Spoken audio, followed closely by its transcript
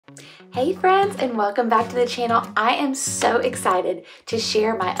Hey friends, and welcome back to the channel. I am so excited to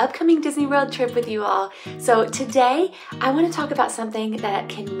share my upcoming Disney World trip with you all. So today I want to talk about something that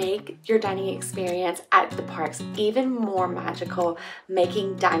can make your dining experience at the parks even more magical,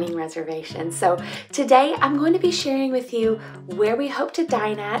 making dining reservations. So today I'm going to be sharing with you where we hope to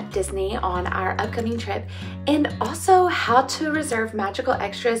dine at Disney on our upcoming trip, and also how to reserve magical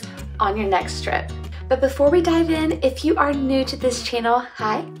extras on your next trip. But before we dive in, if you are new to this channel,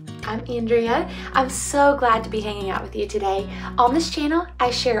 hi, I'm Andrea. I'm so glad to be hanging out with you today. On this channel, I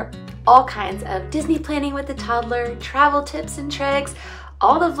share all kinds of Disney planning with the toddler, travel tips and tricks,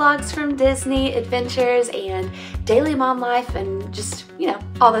 all the vlogs from Disney adventures and daily mom life, and just,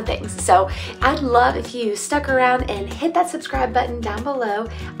 all the things. So I'd love if you stuck around and hit that subscribe button down below.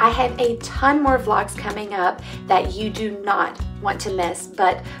 I have a ton more vlogs coming up that you do not want to miss.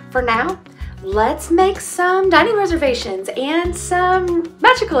 But for now, let's make some dining reservations and some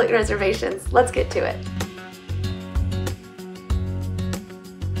magical reservations. Let's get to it.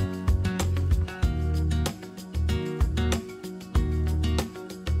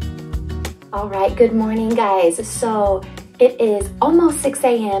 All right, good morning guys. So it is almost 6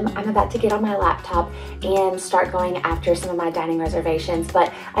 a.m. I'm about to get on my laptop and start going after some of my dining reservations,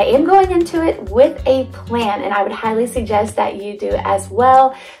 but I am going into it with a plan, and I would highly suggest that you do as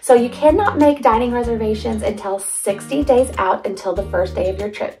well. So you cannot make dining reservations until 60 days out, until the first day of your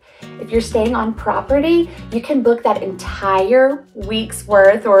trip. If you're staying on property, you can book that entire week's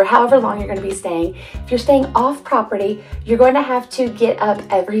worth or however long you're going to be staying. If you're staying off property, you're going to have to get up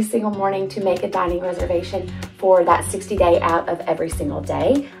every single morning to make a dining reservation for that 60 day out of every single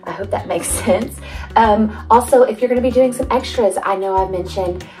day. I hope that makes sense. Also, if you're going to be doing some extras, I know I've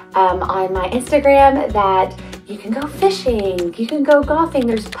mentioned on my Instagram that you can go fishing, you can go golfing,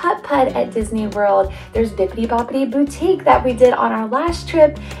 there's putt-putt at Disney World, there's Bibbidi Bobbidi Boutique that we did on our last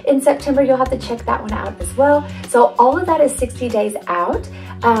trip in September. You'll have to check that one out as well. So all of that is 60 days out.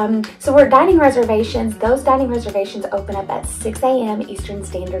 So we're dining reservations. Those dining reservations open up at 6 a.m. Eastern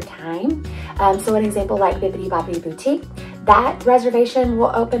Standard Time. So an example like Bibbidi Bobbidi Boutique, that reservation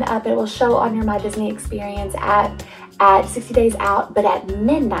will open up, it will show on your My Disney Experience at 60 days out, but at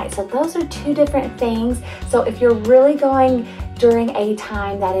midnight. So those are two different things. So if you're really going during a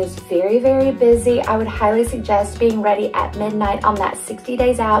time that is very, very busy, I would highly suggest being ready at midnight on that 60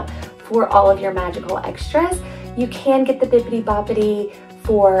 days out for all of your magical extras. You can get the Bibbidi Bobbidi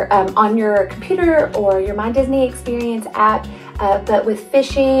for on your computer or your My Disney Experience app, but with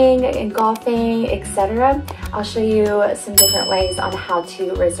fishing and golfing, etc., I'll show you some different ways on how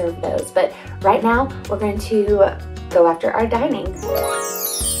to reserve those. But right now, we're going to go after our dining.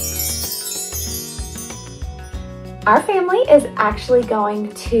 Our family is actually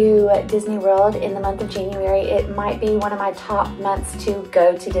going to Disney World in the month of January. It might be one of my top months to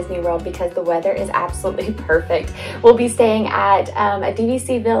go to Disney World because the weather is absolutely perfect. We'll be staying at a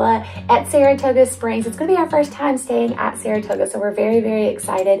DVC villa at Saratoga Springs. It's going to be our first time staying at Saratoga, so we're very, very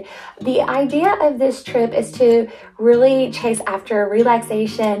excited. The idea of this trip is to really chase after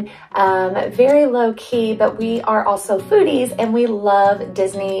relaxation, very low key, but we are also foodies and we love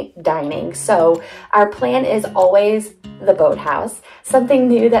Disney dining. So our plan is always the boathouse. Something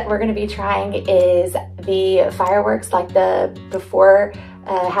new that we're going to be trying is the fireworks, like the before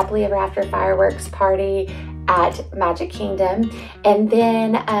Happily Ever After fireworks party at Magic Kingdom. And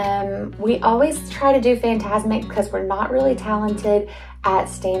then we always try to do Fantasmic because we're not really talented at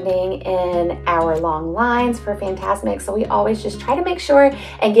standing in hour-long lines for Fantasmic. So we always just try to make sure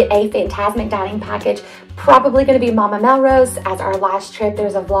and get a Fantasmic dining package. Probably going to be Mama Melrose as our last trip.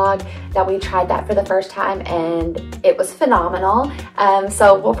 There's a vlog that we tried that for the first time and it was phenomenal.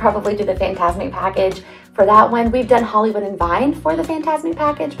 So we'll probably do the Fantasmic package for that one. We've done Hollywood and Vine for the Fantasmic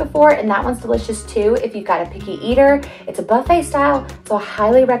package before, and that one's delicious too if you've got a picky eater. It's a buffet style, so I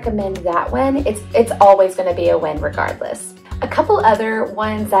highly recommend that one. It's always going to be a win regardless. A couple other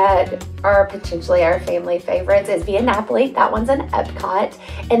ones that are potentially our family favorites is Via Napoli. That one's an Epcot.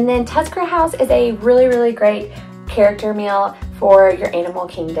 And then Tusker House is a really, really great character meal for your Animal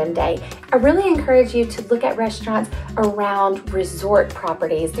Kingdom day. I really encourage you to look at restaurants around resort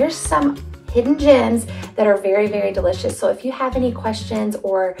properties. There's some hidden gems that are very, very delicious. So if you have any questions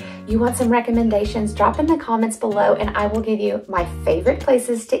or you want some recommendations, drop in the comments below and I will give you my favorite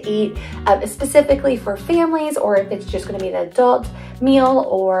places to eat, specifically for families, or if it's just going to be an adult meal,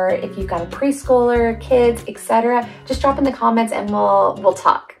 or if you've got a preschooler, kids, etc. Just drop in the comments and we'll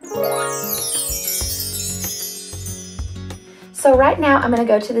talk. So right now I'm going to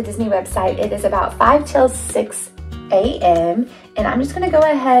go to the Disney website. It is about 5 till 6 a.m. and I'm just going to go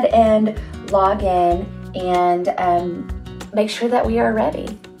ahead and log in and make sure that we are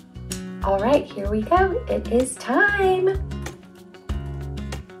ready. All right, here we go. It is time.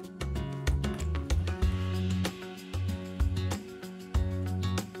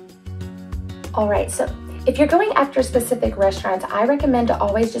 All right, so if you're going after specific restaurants, I recommend to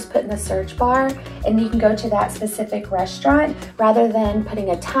always just put in the search bar and you can go to that specific restaurant rather than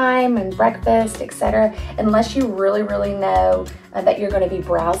putting a time and breakfast, etc. Unless you really know that you're going to be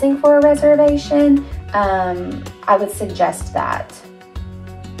browsing for a reservation, I would suggest that.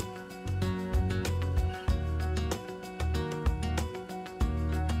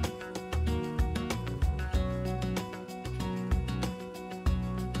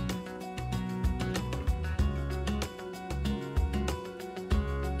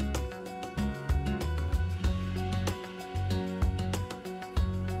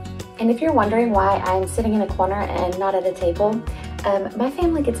 And if you're wondering why I'm sitting in a corner and not at a table, my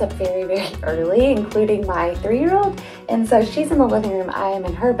family gets up very early, including my 3-year-old. And so she's in the living room, I am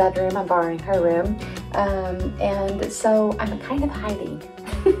in her bedroom, I'm borrowing her room. And so I'm kind of hiding.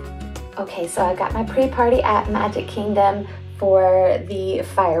 Okay, so I've got my pre-party at Magic Kingdom for the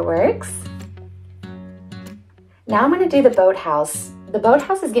fireworks. Now I'm gonna do the boathouse. The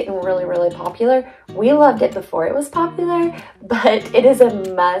boathouse is getting really popular. We loved it before it was popular, but it is a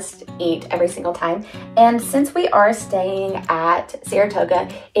must eat every single time. And since we are staying at Saratoga,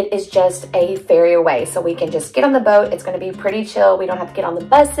 it is just a ferry away. So we can just get on the boat. It's gonna be pretty chill. We don't have to get on the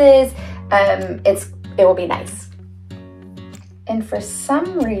buses. It will be nice. And for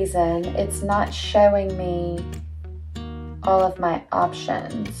some reason, it's not showing me all of my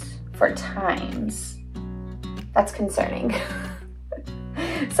options for times. That's concerning.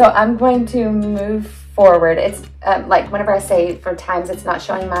 So I'm going to move forward. It's like whenever I say for times, it's not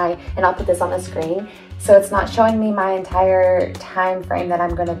showing my, and I'll put this on the screen. So it's not showing me my entire time frame that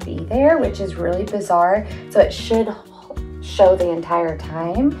I'm gonna be there, which is really bizarre. So it should show the entire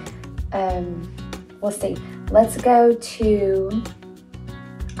time. We'll see. Let's go to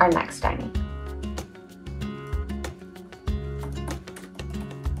our next dining.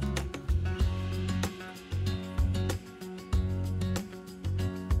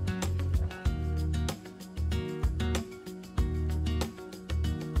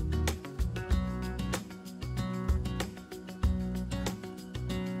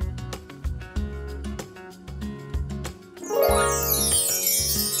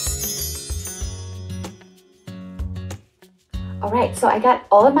 All right, so I got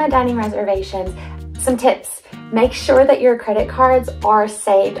all of my dining reservations. Some tips: make sure that your credit cards are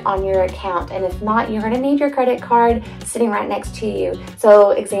saved on your account. And if not, you're gonna need your credit card sitting right next to you.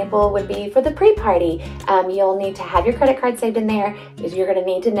 So example would be for the pre-party. You'll need to have your credit card saved in there. You're gonna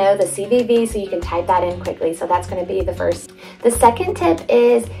need to know the CVV so you can type that in quickly. So that's gonna be the first. The second tip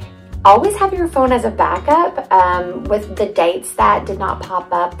is always have your phone as a backup. With the dates that did not pop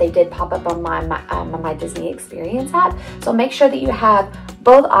up, they did pop up on my Disney Experience app. So make sure that you have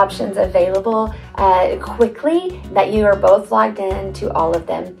both options available quickly, that you are both logged in to all of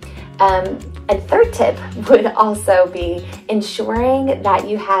them. A third tip would also be ensuring that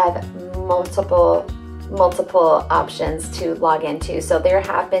you have multiple options to log into. So there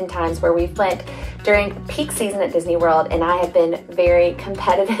have been times where we've went during peak season at Disney World, and I have been very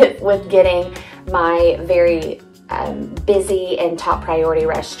competitive with getting my very busy and top priority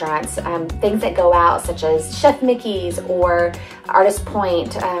restaurants. Things that go out such as Chef Mickey's or Artist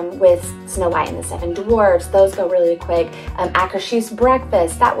Point with Snow White and the Seven Dwarfs, those go really quick. Akershus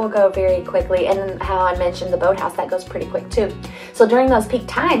Breakfast, that will go very quickly. And then how I mentioned the boathouse, that goes pretty quick too. So during those peak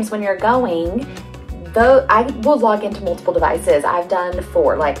times when you're going, though, I will log into multiple devices. I've done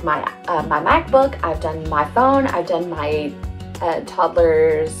for like my MacBook, I've done my phone, I've done my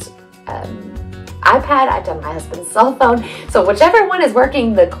toddler's iPad, I've done my husband's cell phone. So whichever one is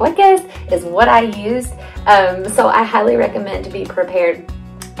working the quickest is what I used. So I highly recommend to be prepared.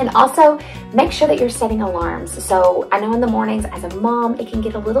 And also make sure that you're setting alarms. So I know in the mornings as a mom, it can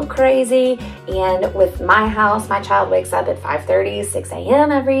get a little crazy. And with my house, my child wakes up at 5:30, 6 a.m.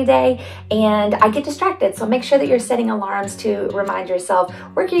 every day, and I get distracted. So make sure that you're setting alarms to remind yourself,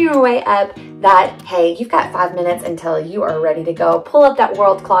 working your way up, that, hey, you've got 5 minutes until you are ready to go. Pull up that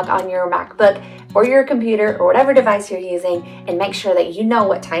world clock on your MacBook or your computer or whatever device you're using, and make sure that you know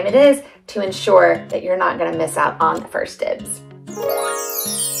what time it is to ensure that you're not gonna miss out on the first dibs.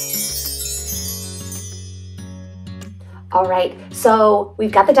 All right, so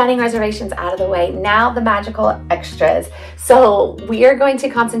we've got the dining reservations out of the way. Now the magical extras. So we are going to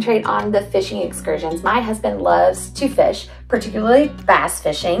concentrate on the fishing excursions. My husband loves to fish, particularly bass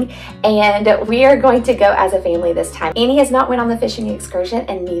fishing, and we are going to go as a family this time. Annie has not went on the fishing excursion,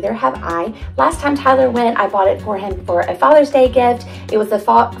 and neither have I. Last time Tyler went, I bought it for him for a Father's Day gift. It was a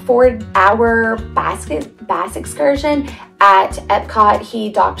 4-hour bass excursion at Epcot. He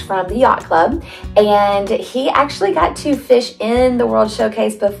docked from the yacht club, and he actually got to fish in the World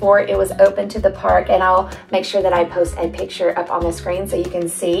Showcase before it was open to the park, and I'll make sure that I post a picture up on the screen so you can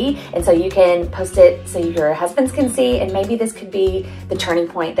see, and so you can post it so your husbands can see, and maybe this could be the turning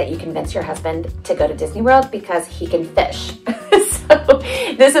point that you convince your husband to go to Disney World because he can fish. So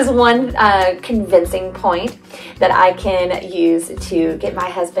this is one convincing point that I can use to get my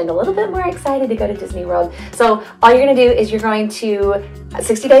husband a little bit more excited to go to Disney World. So all you're gonna do is you're going to,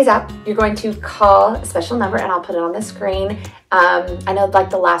 60 days out, you're going to call a special number, and I'll put it on the screen. I know like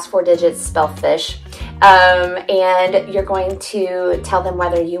the last 4 digits spell fish. And you're going to tell them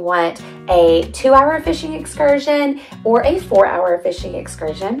whether you want a 2-hour fishing excursion or a 4-hour fishing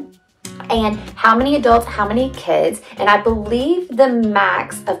excursion, and how many adults, how many kids, and I believe the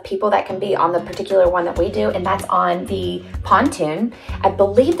max of people that can be on the particular one that we do, and that's on the pontoon, I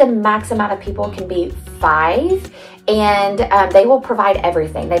believe the max amount of people can be 5, and they will provide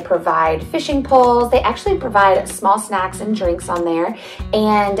everything. They provide fishing poles, they actually provide small snacks and drinks on there,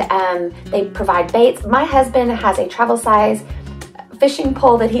 and they provide baits. My husband has a travel size fishing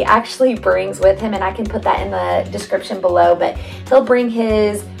pole that he actually brings with him, and I can put that in the description below, but he'll bring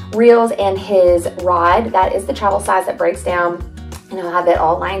his reels and his rod. That is the travel size that breaks down, and he'll have it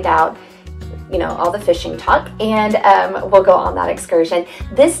all lined out, you know, all the fishing talk, and we'll go on that excursion.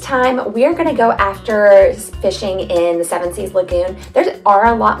 This time we're gonna go after fishing in the Seven Seas Lagoon. There are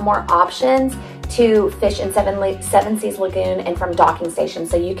a lot more options to fish in Seven Seas Lagoon and from docking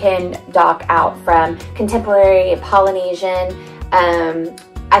stations. So you can dock out from Contemporary, Polynesian,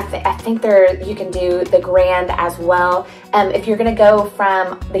 I think you can do the Grand as well. If you're gonna go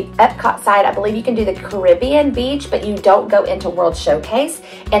from the Epcot side, I believe you can do the Caribbean beach, but you don't go into World Showcase.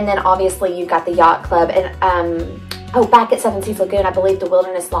 And then obviously you've got the Yacht Club, and oh, back at Seven Seas Lagoon, I believe the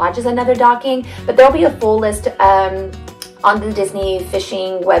Wilderness Lodge is another docking, but there'll be a full list on the Disney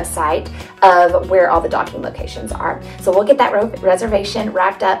fishing website of where all the docking locations are. So we'll get that reservation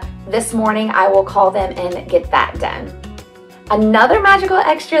wrapped up this morning. I will call them and get that done. Another magical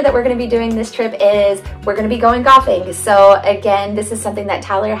extra that we're going to be doing this trip is we're going to be going golfing. So again, this is something that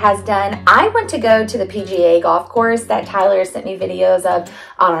Tyler has done. I went to go to the PGA golf course that Tyler sent me videos of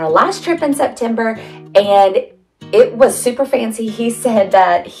on our last trip in September, and it was super fancy. He said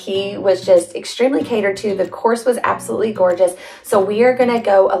that he was just extremely catered to. The course was absolutely gorgeous. So we are gonna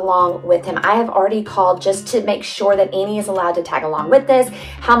go along with him. I have already called just to make sure that Annie is allowed to tag along with this,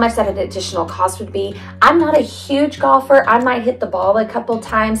 how much that an additional cost would be. I'm not a huge golfer. I might hit the ball a couple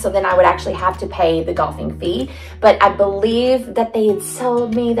times, so then I would actually have to pay the golfing fee. But I believe that they had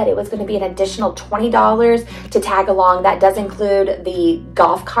told me that it was gonna be an additional $20 to tag along. That does include the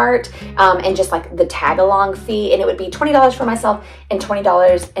golf cart and just like the tag along fee. And it would be $20 for myself and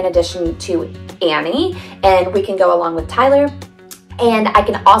 $20 in addition to Annie, and we can go along with Tyler. And I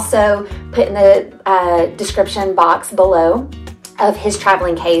can also put in the description box below of his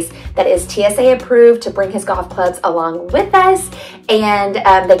traveling case that is TSA approved to bring his golf clubs along with us, and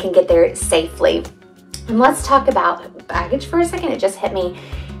they can get there safely. And let's talk about baggage for a second. It just hit me.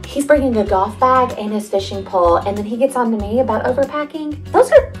 He's bringing a golf bag and his fishing pole, and then he gets on to me about overpacking.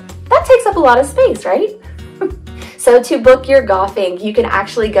 That takes up a lot of space, right? So to book your golfing, you can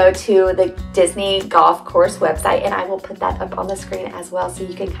actually go to the Disney golf course website, and I will put that up on the screen as well so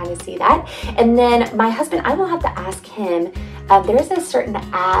you can kind of see that. And then my husband, I will have to ask him, there's a certain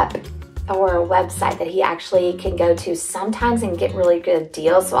app or a website that he actually can go to sometimes and get really good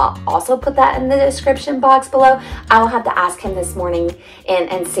deals. So I'll also put that in the description box below. I'll have to ask him this morning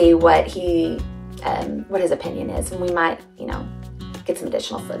and see what what his opinion is, and we might, you know, get some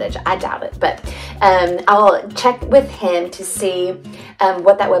additional footage. I doubt it, but I'll check with him to see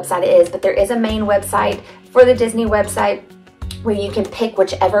what that website is. But there is a main website for the Disney website where you can pick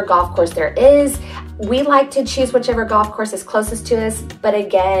whichever golf course there is. We like to choose whichever golf course is closest to us, but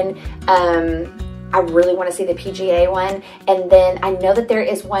again, I really want to see the PGA one. And then I know that there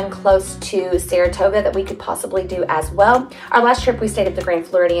is one close to Saratoga that we could possibly do as well. Our last trip we stayed at the Grand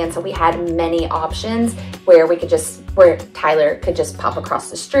Floridian, so we had many options where Tyler could just pop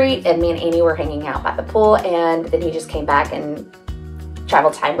across the street, and me and Annie were hanging out by the pool, and then he just came back and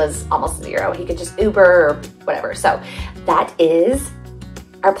travel time was almost 0. He could just Uber or whatever. So that is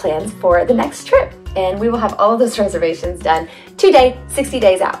our plans for the next trip. And we will have all of those reservations done today, 60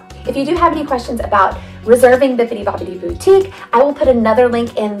 days out. If you do have any questions about reserving Bibbidi Bobbidi Boutique. I will put another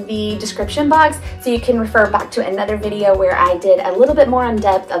link in the description box so you can refer back to another video where I did a little bit more in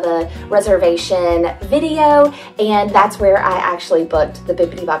depth of a reservation video, and that's where I actually booked the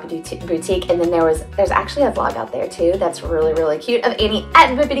Bibbidi Bobbidi Boutique. And then there's actually a vlog out there too that's really, really cute of Annie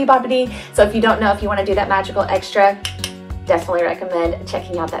at Bibbidi Bobbidi. So if you don't know, if you want to do that magical extra, definitely recommend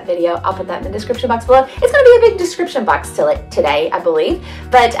checking out that video. I'll put that in the description box below. It's going to be a big description box today, I believe.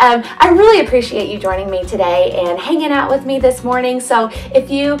 But I really appreciate you joining me today and hanging out with me this morning. So if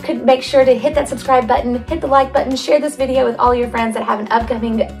you could make sure to hit that subscribe button, hit the like button, share this video with all your friends that have an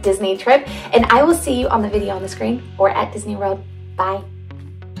upcoming Disney trip, and I will see you on the video on the screen or at Disney World. Bye.